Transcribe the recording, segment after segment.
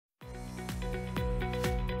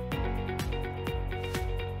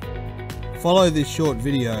Follow this short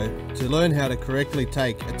video to learn how to correctly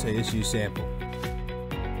take a TSU sample.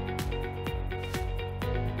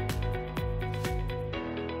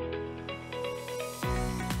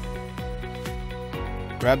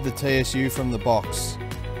 Grab the TSU from the box.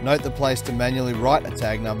 Note the place to manually write a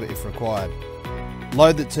tag number if required.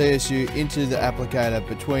 Load the TSU into the applicator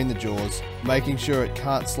between the jaws, making sure it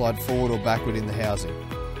can't slide forward or backward in the housing.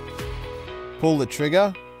 Pull the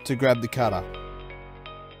trigger to grab the cutter.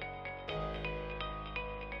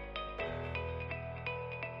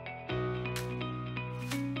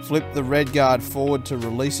 Flip the red guard forward to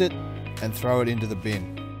release it and throw it into the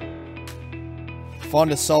bin.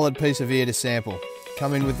 Find a solid piece of ear to sample.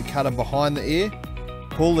 Come in with the cutter behind the ear,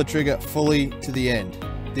 pull the trigger fully to the end.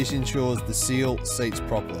 This ensures the seal seats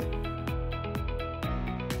properly.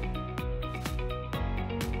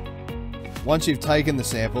 Once you've taken the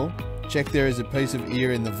sample, check there is a piece of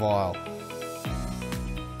ear in the vial.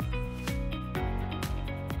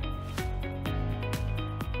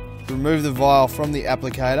 Remove the vial from the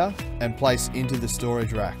applicator and place into the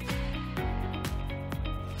storage rack.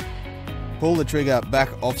 Pull the trigger back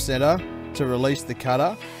off center to release the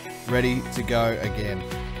cutter, ready to go again.